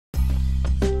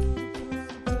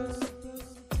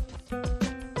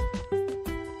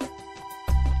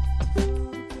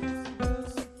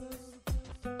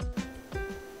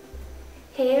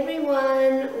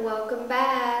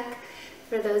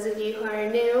those of you who are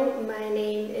new, my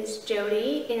name is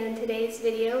Jody, and today's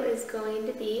video is going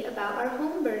to be about our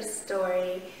home birth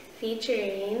story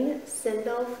featuring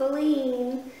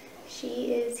SnowflakeForest.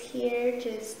 She is here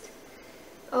just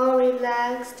all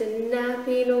relaxed and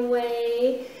napping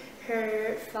away.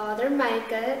 Her father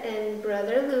Micah and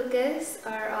brother Lucas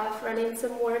are off running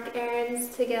some work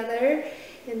errands together,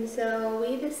 and so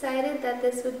we decided that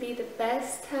this would be the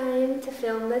best time to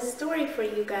film this story for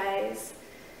you guys.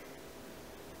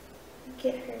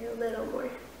 Get her a little more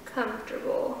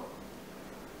comfortable.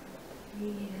 Yeah,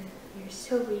 you're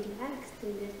so relaxed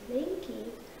in this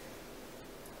blankie.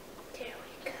 There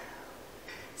we go.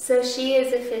 So she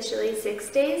is officially 6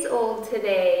 days old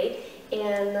today,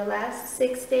 and the last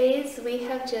 6 days we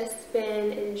have just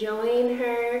been enjoying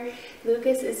her.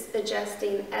 Lucas is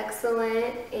adjusting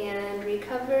excellent and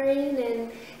recovering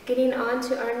and getting on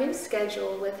to our new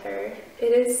schedule with her.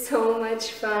 It is so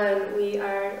much fun. We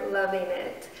are loving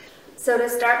it. So to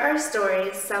start our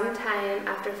story, sometime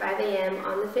after 5 a.m.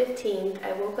 on the 15th,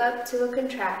 I woke up to a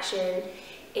contraction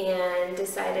and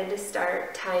decided to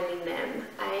start timing them.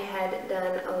 I had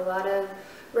done a lot of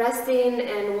resting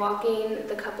and walking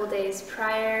the couple days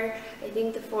prior. I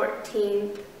think the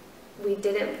 14th we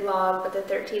didn't vlog, but the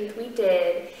 13th we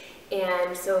did.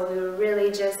 And so we were really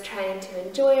just trying to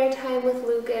enjoy our time with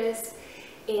Lucas.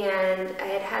 And I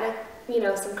had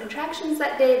some contractions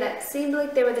that day that seemed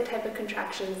like they were the type of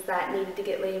contractions that needed to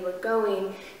get labor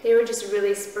going. They were just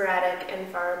really sporadic and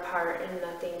far apart and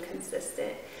nothing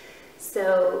consistent.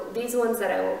 So these ones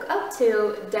that I woke up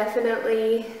to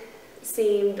definitely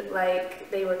seemed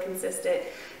like they were consistent,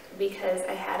 because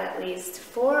I had at least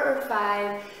 4 or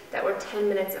 5 that were 10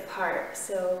 minutes apart.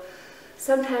 So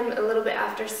sometime a little bit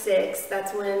after 6,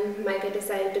 that's when Micah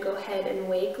decided to go ahead and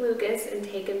wake Lucas and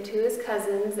take him to his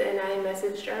cousin's, and I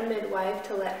messaged our midwife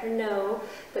to let her know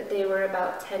that they were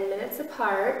about 10 minutes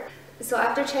apart. So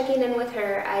after checking in with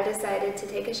her, I decided to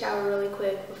take a shower really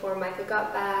quick before Micah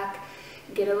got back,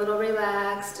 get a little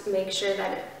relaxed, make sure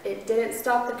that it didn't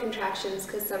stop the contractions,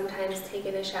 because sometimes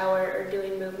taking a shower or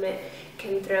doing movement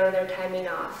can throw their timing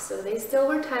off. So they still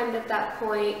were timed at that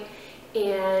point,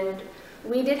 and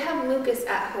we did have Lucas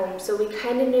at home, so we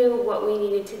kind of knew what we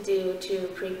needed to do to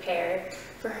prepare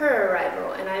for her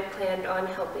arrival, and I planned on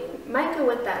helping Micah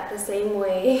with that the same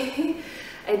way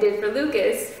I did for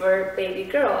Lucas, for baby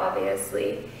girl,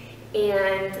 obviously.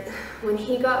 And when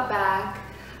he got back,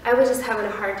 I was just having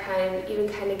a hard time even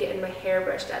kind of getting my hair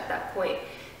brushed at that point.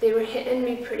 They were hitting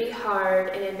me pretty hard,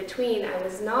 and in between I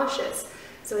was nauseous.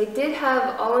 So I did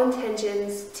have all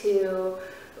intentions to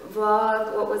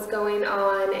vlog what was going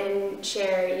on and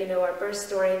share, our birth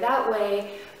story that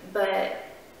way, but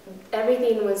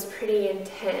everything was pretty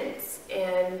intense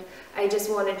and I just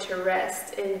wanted to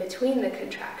rest in between the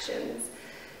contractions.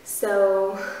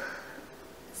 So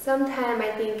sometime, I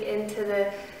think into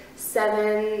the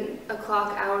 7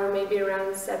 o'clock hour, maybe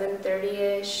around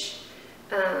 7:30ish,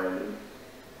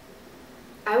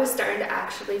 I was starting to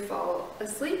actually fall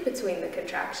asleep between the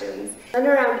contractions. Then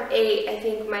around 8, I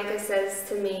think Micah says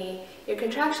to me, "Your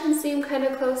contractions seem kind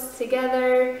of close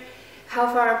together.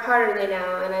 How far apart are they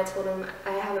now?" And I told him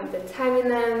I haven't been timing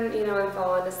them, I'm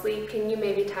falling asleep. Can you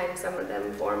maybe time some of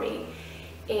them for me?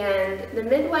 And the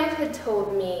midwife had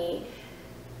told me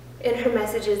in her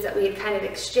messages that we had kind of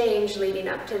exchanged leading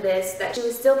up to this, that she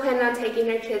was still planning on taking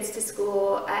her kids to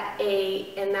school at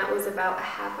 8, and that was about a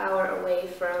half hour away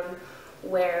from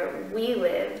where we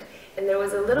lived. And there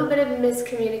was a little bit of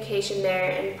miscommunication there,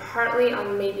 and partly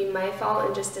on maybe my fault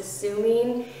and just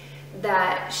assuming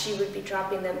that she would be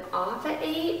dropping them off at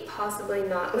 8, possibly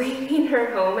not leaving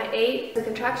her home at 8. The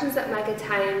contractions that Micah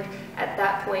timed at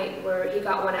that point were, he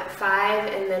got one at 5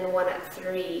 and then one at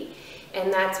 3.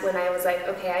 And that's when I was like,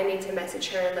 okay, I need to message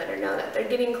her and let her know that they're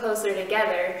getting closer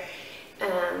together.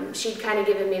 She'd kind of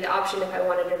given me the option if I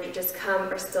wanted her to just come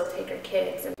or still take her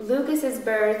kids. And Lucas's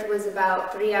birth was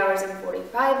about 3 hours and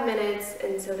 45 minutes,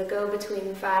 and so to go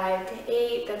between 5 to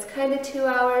 8, that's kind of 2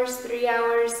 hours, 3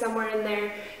 hours, somewhere in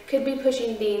there. Could be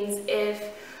pushing things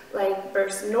if, like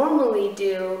births normally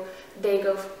do, they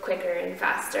go quicker and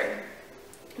faster.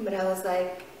 But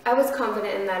I was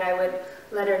confident in that I would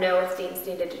let her know if things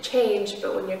needed to change,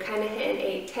 but when you're kind of hitting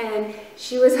 8:10,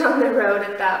 she was on the road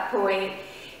at that point,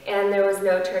 and there was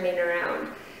no turning around.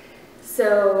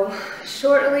 So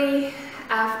shortly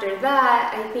after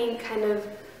that, I think kind of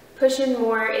pushing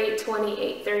more 8:20,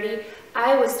 8:30,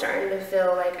 I was starting to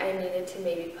feel like I needed to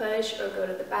maybe push or go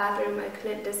to the bathroom. I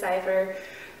couldn't decipher,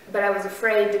 but I was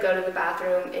afraid to go to the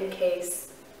bathroom in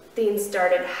case things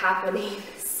started happening.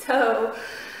 So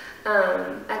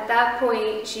At that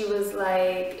point, she was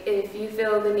like, if you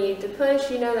feel the need to push,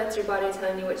 you know, that's your body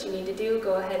telling you what you need to do,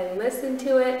 go ahead and listen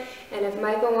to it. And if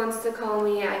Michael wants to call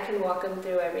me, I can walk him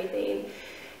through everything.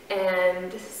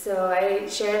 And so I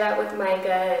share that with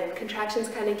Micah, and contractions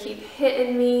kind of keep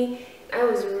hitting me. I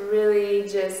was really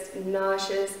just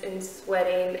nauseous and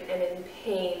sweating and in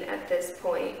pain at this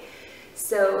point.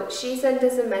 So she sent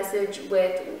us a message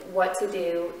with what to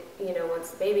do, you know,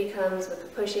 once the baby comes, with the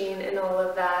pushing and all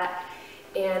of that.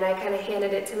 And I kind of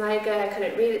handed it to Micah. I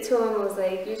couldn't read it to him. I was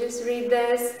like, you just read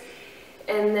this.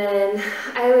 And then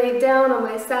I laid down on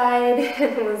my side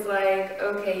and was like,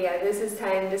 okay, yeah, this is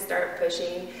time to start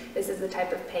pushing. This is the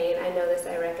type of pain. I know this,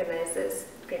 I recognize this.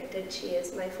 Granted, she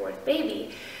is my 4th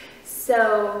baby.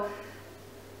 So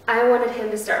I wanted him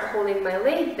to start holding my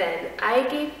leg then. I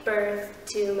gave birth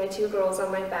to my 2 girls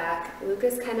on my back,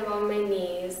 Lucas kind of on my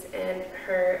knees, and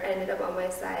her ended up on my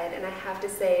side. And I have to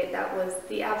say that was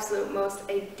the absolute most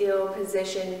ideal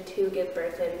position to give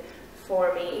birth in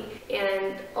for me.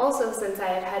 And also, since I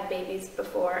have had babies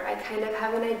before, I kind of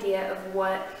have an idea of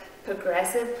what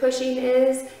progressive pushing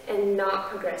is and not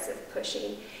progressive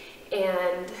pushing.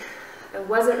 And I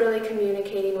wasn't really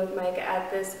communicating with Micah at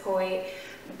this point,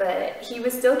 but he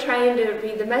was still trying to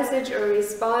read the message or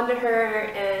respond to her,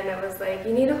 and I was like,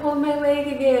 you need to hold my leg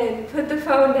again, put the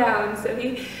phone down. So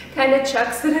he kind of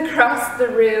chucks it across the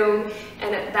room,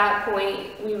 and at that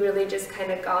point we really just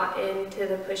kind of got into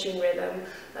the pushing rhythm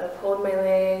of hold my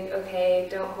leg, okay,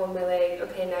 don't hold my leg,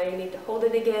 okay, now you need to hold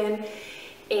it again.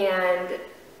 And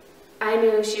I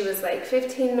knew she was like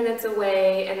 15 minutes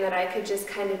away, and that I could just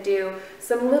kind of do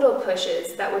some little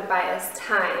pushes that would buy us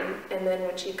time. And then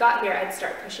when she got here, I'd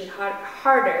start pushing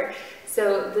harder.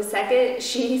 So the second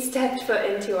she stepped foot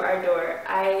into our door,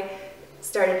 I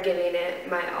started giving it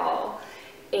my all.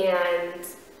 And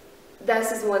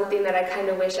this is one thing that I kind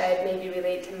of wish I had maybe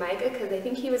relayed to Micah, because I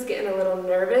think he was getting a little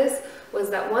nervous, was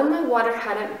that one, my water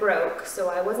hadn't broke, so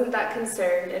I wasn't that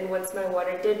concerned, and once my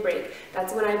water did break,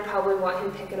 that's when I'd probably want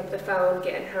him picking up the phone,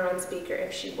 getting her on speaker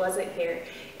if she wasn't here.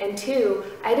 And 2,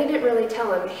 I didn't really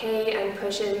tell him, hey, I'm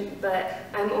pushing, but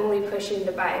I'm only pushing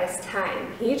to buy us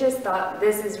time. He just thought,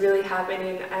 this is really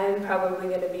happening, I'm probably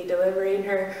going to be delivering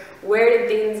her, where did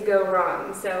things go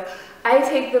wrong? So I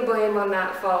take the blame on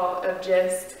that fall of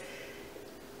just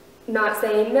not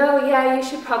saying, no, yeah, you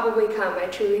should probably come. I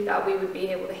truly thought we would be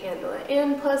able to handle it.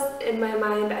 And plus, in my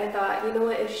mind, I thought, you know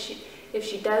what, if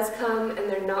she does come and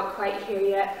they're not quite here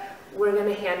yet, we're going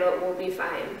to handle it, we'll be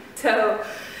fine. So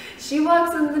she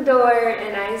walks in the door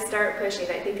and I start pushing.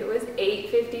 I think it was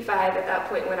 8:55 at that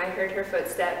point when I heard her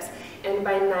footsteps, and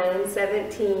by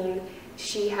 9:17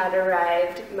 she had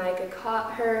arrived. Micah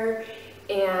caught her,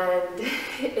 and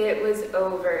it was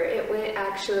over. It went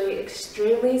actually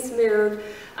extremely smooth,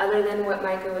 other than what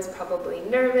Micah was probably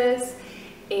nervous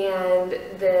and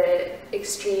the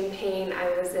extreme pain I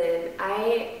was in.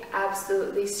 I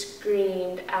absolutely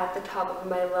screamed at the top of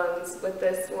my lungs with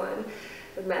this one.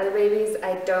 With my other babies,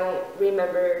 I don't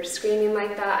remember screaming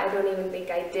like that. I don't even think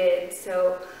I did.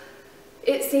 So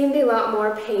it seemed a lot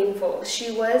more painful.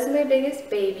 She was my biggest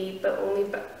baby, but only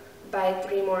by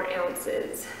 3 more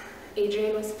ounces.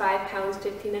 Adrian was 5 pounds,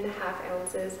 15.5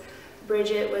 ounces.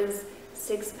 Bridget was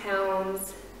 6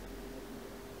 pounds,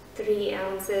 3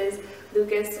 ounces.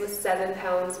 Lucas was 7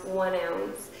 pounds, 1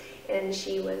 ounce. And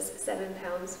she was 7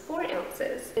 pounds, 4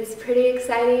 ounces. It's pretty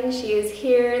exciting. She is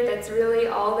here. That's really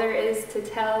all there is to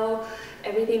tell.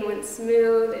 Everything went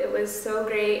smooth. It was so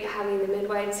great having the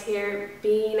midwives here,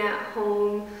 being at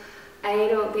home. I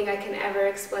don't think I can ever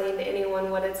explain to anyone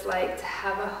what it's like to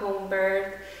have a home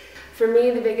birth. For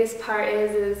me, the biggest part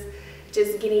is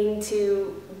just getting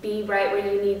to be right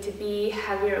where you need to be,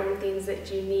 have your own things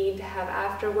that you need to have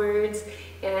afterwards,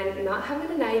 and not having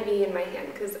an IV in my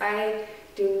hand, because I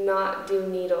do not do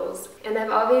needles. And I've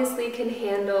obviously can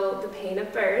handle the pain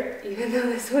of birth, even though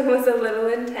this one was a little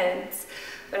intense.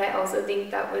 But I also think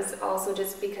that was also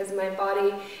just because my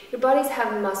body, your bodies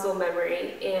have muscle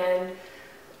memory, and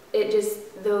it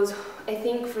just, those, I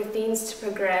think for things to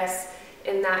progress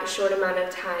in that short amount of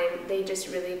time, they just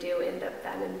really do end up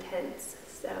that intense.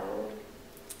 So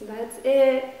that's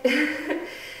it.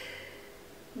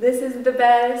 This is the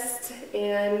best,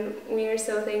 and we are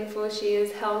so thankful she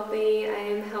is healthy, I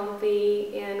am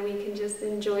healthy, and we can just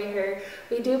enjoy her.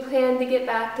 We do plan to get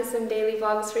back to some daily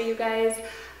vlogs for you guys.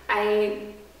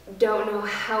 I don't know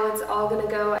how it's all gonna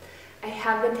go. I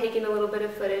have been taking a little bit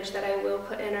of footage that I will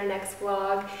put in our next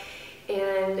vlog,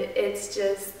 and it's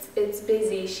just, it's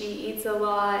busy. She eats a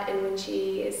lot, and when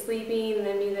she is sleeping,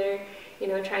 then either you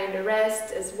know, trying to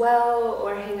rest as well,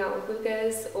 or hang out with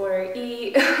Lucas, or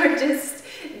eat, or just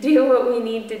do what we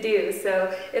need to do.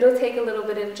 So it'll take a little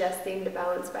bit of adjusting to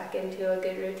balance back into a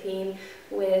good routine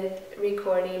with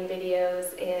recording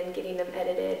videos and getting them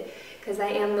edited, because I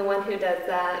am the one who does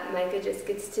that. Micah just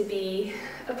gets to be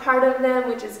a part of them,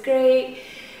 which is great.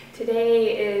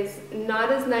 Today is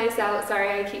not as nice out.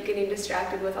 Sorry, I keep getting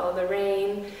distracted with all the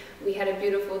rain. We had a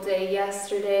beautiful day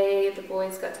yesterday. The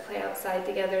boys got to play outside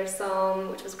together some,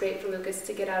 which was great for Lucas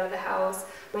to get out of the house.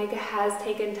 Micah has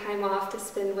taken time off to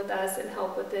spend with us and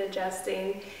help with the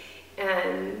adjusting,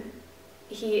 and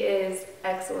he is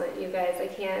excellent, you guys. I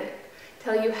can't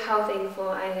tell you how thankful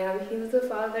I am. He's the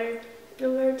father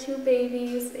of our 2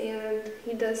 babies, and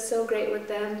he does so great with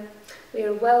them. We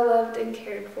are well loved and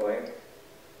cared for.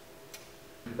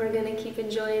 We're going to keep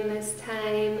enjoying this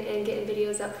time and getting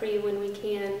videos up for you when we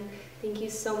can. Thank you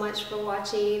so much for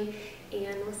watching,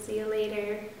 and we'll see you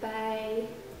later. Bye.